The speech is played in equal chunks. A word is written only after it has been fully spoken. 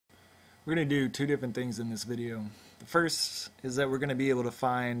We're going to do two different things in this video. The first is that we're going to be able to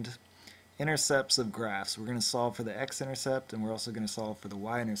find intercepts of graphs. We're going to solve for the x-intercept, and we're also going to solve for the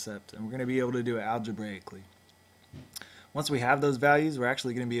y-intercept, and we're going to be able to do it algebraically. Once we have those values, we're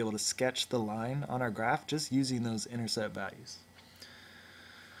actually going to be able to sketch the line on our graph just using those intercept values.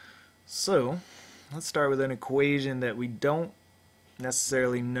 So let's start with an equation that we don't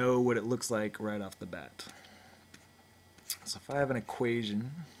necessarily know what it looks like right off the bat. So if I have an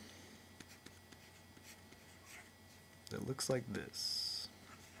equation that looks like this.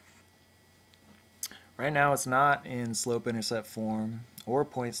 Right now it's not in slope-intercept form or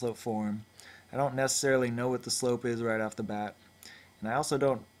point-slope form. I don't necessarily know what the slope is right off the bat, and I also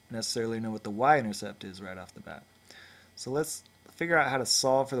don't necessarily know what the y-intercept is right off the bat. So let's figure out how to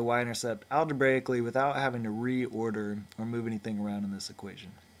solve for the y-intercept algebraically without having to reorder or move anything around in this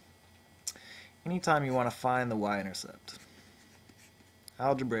equation. Anytime you want to find the y-intercept,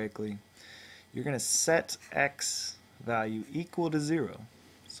 algebraically, you're going to set x value equal to 0.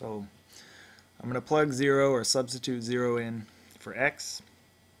 So I'm going to plug 0 or substitute 0 in for x,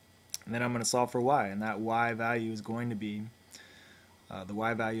 and then I'm going to solve for y, and that y value is going to be the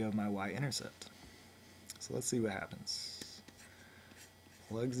y value of my y-intercept. So let's see what happens.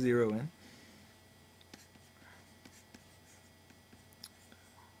 Plug 0 in.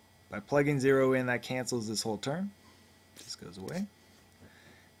 By plugging 0 in, that cancels this whole term. Just goes away.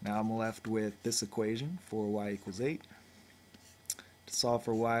 Now I'm left with this equation, 4y equals 8. To solve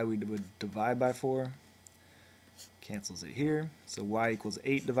for y, we would divide by 4. Cancels it here. So y equals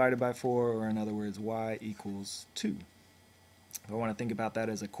 8 divided by 4, or in other words, y equals 2. If I want to think about that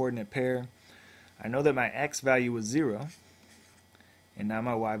as a coordinate pair, I know that my x value was 0, and now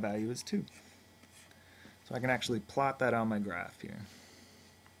my y value is 2. So I can actually plot that on my graph here.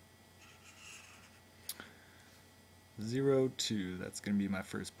 0, 2, that's going to be my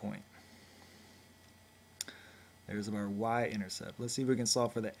first point. There's our y-intercept. Let's see if we can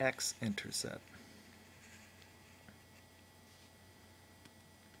solve for the x-intercept.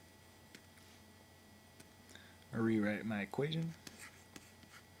 I'll rewrite my equation,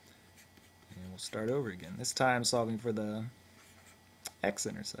 and we'll start over again. This time solving for the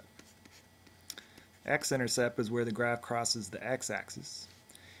x-intercept. X-intercept is where the graph crosses the x-axis.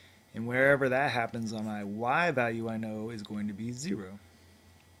 And wherever that happens on my y value, I know is going to be 0.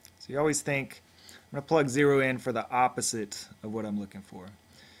 So you always think, I'm going to plug 0 in for the opposite of what I'm looking for.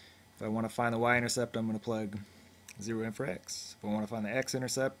 If I want to find the y-intercept, I'm going to plug 0 in for x. If I want to find the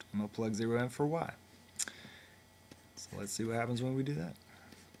x-intercept, I'm going to plug 0 in for y. So let's see what happens when we do that.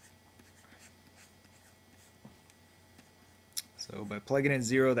 So by plugging in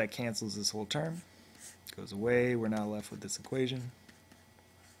 0, that cancels this whole term. It goes away. We're now left with this equation.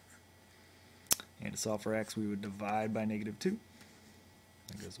 And to solve for x, we would divide by negative 2.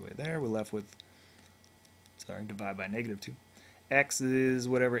 That goes away there. We're left with, divide by negative 2. X is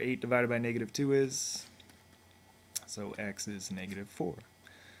whatever 8 divided by negative 2 is. So x is negative 4.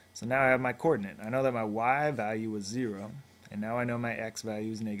 So now I have my coordinate. I know that my y value was 0, and now I know my x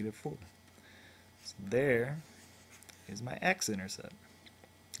value is negative 4. So there is my x-intercept.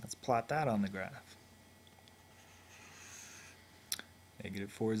 Let's plot that on the graph.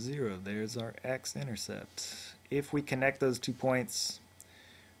 Negative 4, 0. There's our x-intercept. If we connect those 2 points,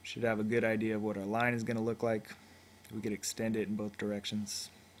 we should have a good idea of what our line is going to look like. We could extend it in both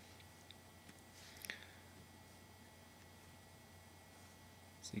directions.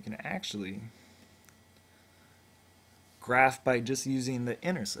 So you can actually graph by just using the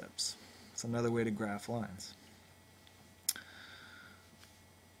intercepts. It's another way to graph lines.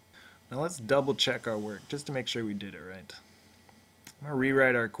 Now let's double check our work just to make sure we did it right. I'm going to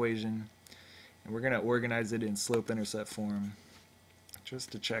rewrite our equation, and we're going to organize it in slope-intercept form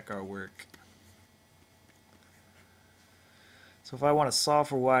just to check our work. So if I want to solve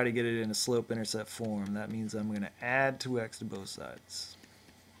for y to get it in a slope-intercept form, that means I'm going to add 2x to both sides.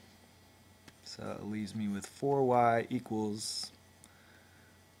 So it leaves me with 4y equals,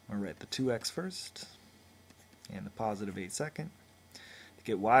 I'm going to write the 2x first, and the positive 8 second. To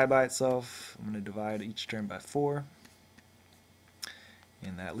get y by itself, I'm going to divide each term by 4.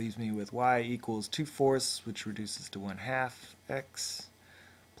 And that leaves me with y equals 2/4, which reduces to 1/2 x,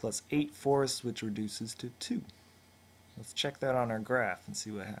 plus 8/4, which reduces to 2. Let's check that on our graph and see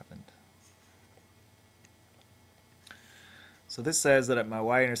what happened. So this says that my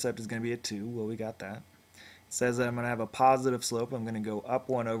y-intercept is going to be at 2. Well, we got that. It says that I'm going to have a positive slope. I'm going to go up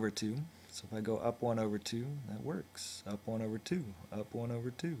 1 over 2. So if I go up 1 over 2, that works. Up 1 over 2. Up 1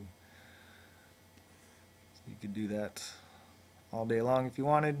 over 2. So you could do that all day long if you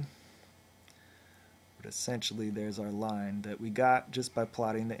wanted. But essentially there's our line that we got just by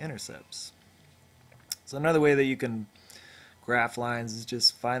plotting the intercepts. So another way that you can graph lines is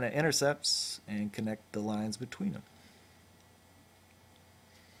just find the intercepts and connect the lines between them.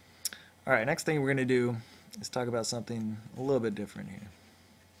 Alright, next thing we're going to do is talk about something a little bit different here.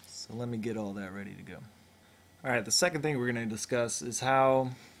 So let me get all that ready to go. Alright, the second thing we're going to discuss is how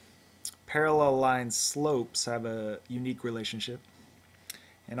parallel line slopes have a unique relationship,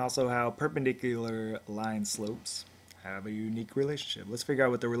 and also how perpendicular line slopes have a unique relationship. Let's figure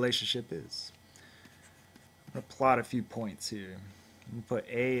out what the relationship is. I'm going to plot a few points here. I'm going to put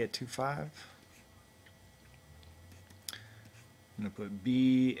A at 2, 5. I'm going to put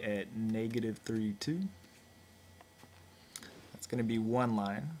B at negative 3, 2. That's going to be one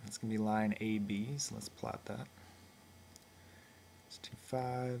line. That's going to be line AB, so let's plot that. It's 2,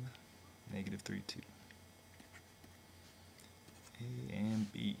 5, negative 3, 2. A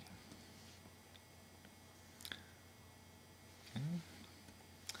and B. Okay.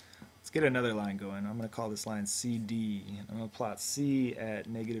 Let's get another line going. I'm going to call this line CD. I'm going to plot C at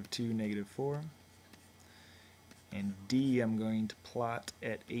negative 2, negative 4. And D I'm going to plot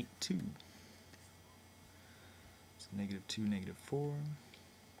at 8, 2. So negative 2, negative 4.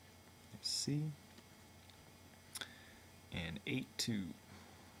 There's C. And 8, 2.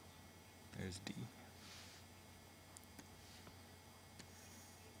 There's D.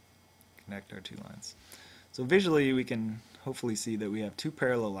 Connect our two lines. So visually we can hopefully see that we have two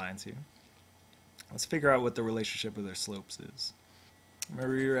parallel lines here. Let's figure out what the relationship of their slopes is. I'm going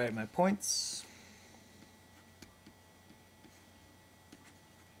to rewrite my points.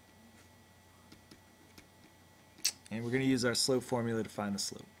 And we're going to use our slope formula to find the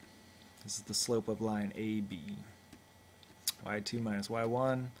slope. This is the slope of line AB. y2 minus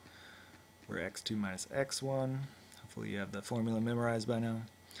y1, or x2 minus x1. Hopefully you have the formula memorized by now.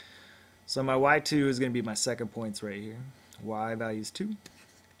 So my y2 is going to be my second points right here. Y value is 2.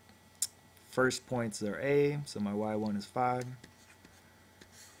 First points are A, so my y1 is 5.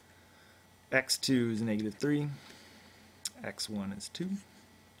 x2 is negative 3. x1 is 2.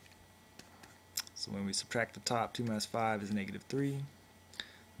 So when we subtract the top, 2 minus 5 is negative 3.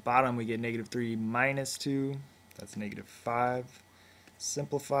 Bottom we get negative 3 minus 2. That's negative 5.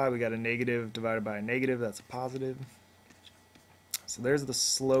 Simplify, we got a negative divided by a negative. That's a positive. So there's the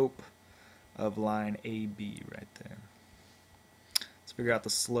slope of line AB right there. Let's figure out the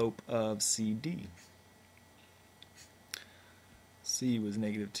slope of CD. C was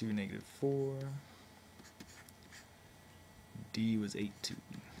negative 2, negative 4. D was 8, 2.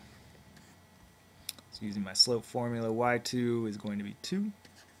 So using my slope formula, y2 is going to be 2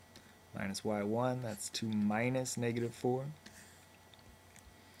 minus y1. That's 2 minus negative 4.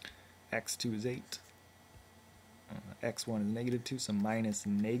 x2 is 8. x1 is negative 2, so minus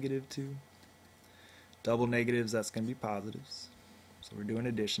negative 2. Double negatives, that's going to be positives. So we're doing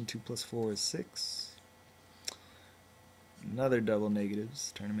addition. 2 plus 4 is 6. Another double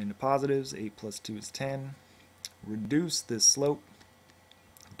negatives, turn them into positives. 8 plus 2 is 10. Reduce this slope.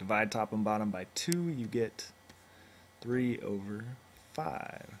 Divide top and bottom by 2, you get 3 over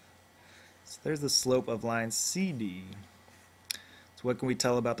 5. So there's the slope of line CD. So what can we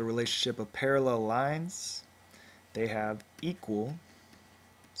tell about the relationship of parallel lines? They have equal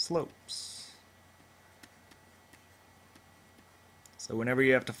slopes. So whenever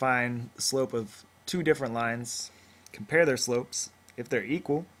you have to find the slope of two different lines, compare their slopes. If they're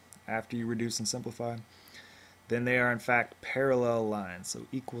equal, after you reduce and simplify, then they are in fact parallel lines, so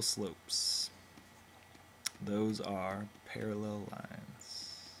equal slopes. Those are parallel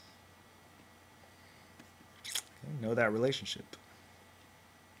lines. Okay, know that relationship.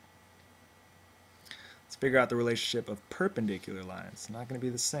 Let's figure out the relationship of perpendicular lines. It's not going to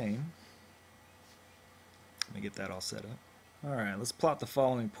be the same. Let me get that all set up. Alright, let's plot the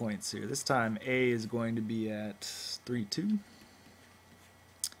following points here. This time A is going to be at 3, 2.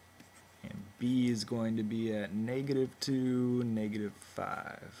 And B is going to be at negative 2, negative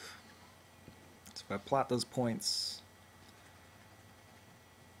 5. So if I plot those points,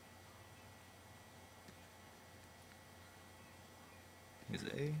 here's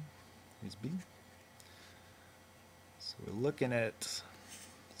A, here's B. So we're looking at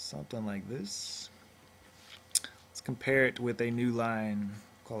something like this. Let's compare it with a new line,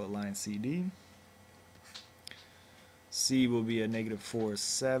 call it line CD. C will be at negative 4,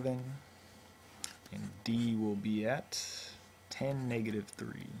 7. And D will be at 10, negative 3.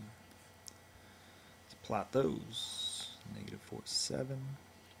 Let's plot those. Negative 4, 7.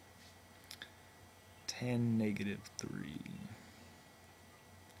 10, negative 3.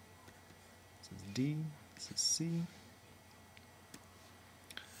 This is D. This is C.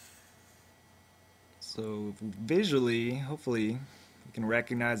 So visually, hopefully, you can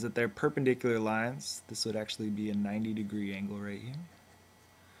recognize that they're perpendicular lines. This would actually be a 90-degree angle right here.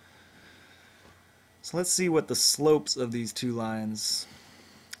 So let's see what the slopes of these two lines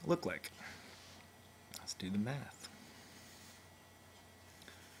look like. Let's do the math.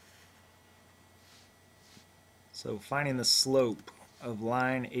 So finding the slope of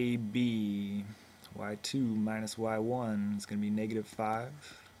line AB, y2 minus y1 is going to be negative 5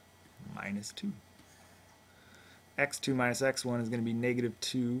 minus 2. x2 minus x1 is going to be negative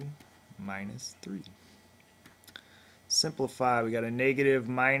 2 minus 3. Simplify, we got a negative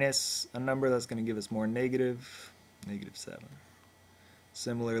minus a number that's going to give us more negative, negative 7.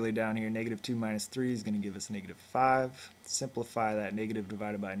 Similarly down here, negative 2 minus 3 is going to give us negative 5. Simplify that negative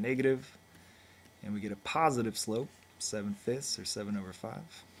divided by negative, and we get a positive slope, 7/5 or 7 over 5.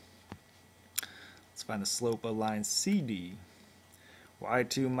 Let's find the slope of line CD.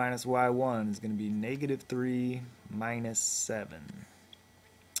 y2 minus y1 is going to be negative 3 minus 7.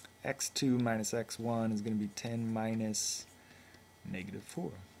 x2 minus x1 is going to be 10 minus negative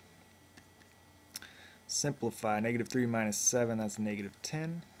 4. Simplify, negative 3 minus 7, that's negative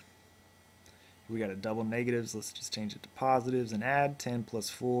 10. We got a double negatives, let's just change it to positives and add. 10 plus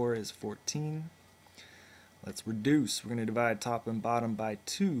 4 is 14. Let's reduce, we're going to divide top and bottom by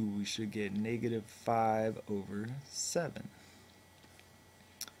 2. We should get negative 5 over 7.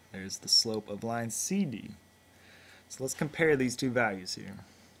 There's the slope of line CD. So let's compare these two values here.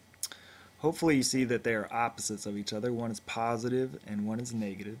 Hopefully you see that they are opposites of each other. One is positive and one is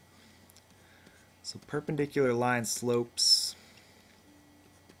negative. So perpendicular line slopes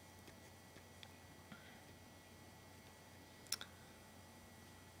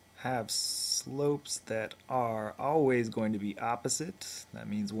have slopes that are always going to be opposite. That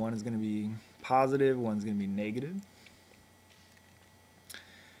means one is going to be positive, one is going to be negative.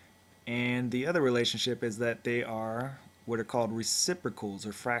 And the other relationship is that they are what are called reciprocals,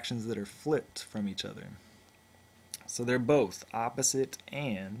 or fractions that are flipped from each other. So they're both opposite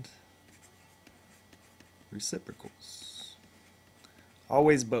and reciprocals.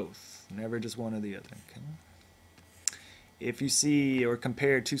 Always both, never just one or the other. Okay? If you see or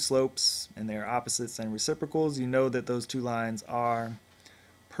compare two slopes and they are opposites and reciprocals, you know that those two lines are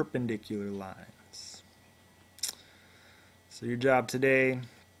perpendicular lines. So your job today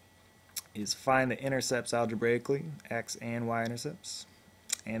is find the intercepts algebraically, x and y intercepts.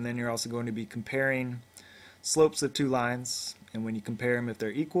 And then you're also going to be comparing slopes of two lines, and when you compare them, if they're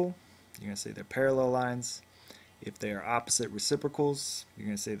equal, you're going to say they're parallel lines. If they are opposite reciprocals, you're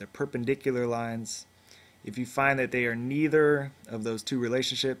going to say they're perpendicular lines. If you find that they are neither of those two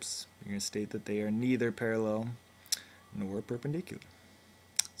relationships, you're going to state that they are neither parallel nor perpendicular.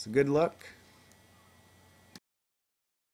 So good luck.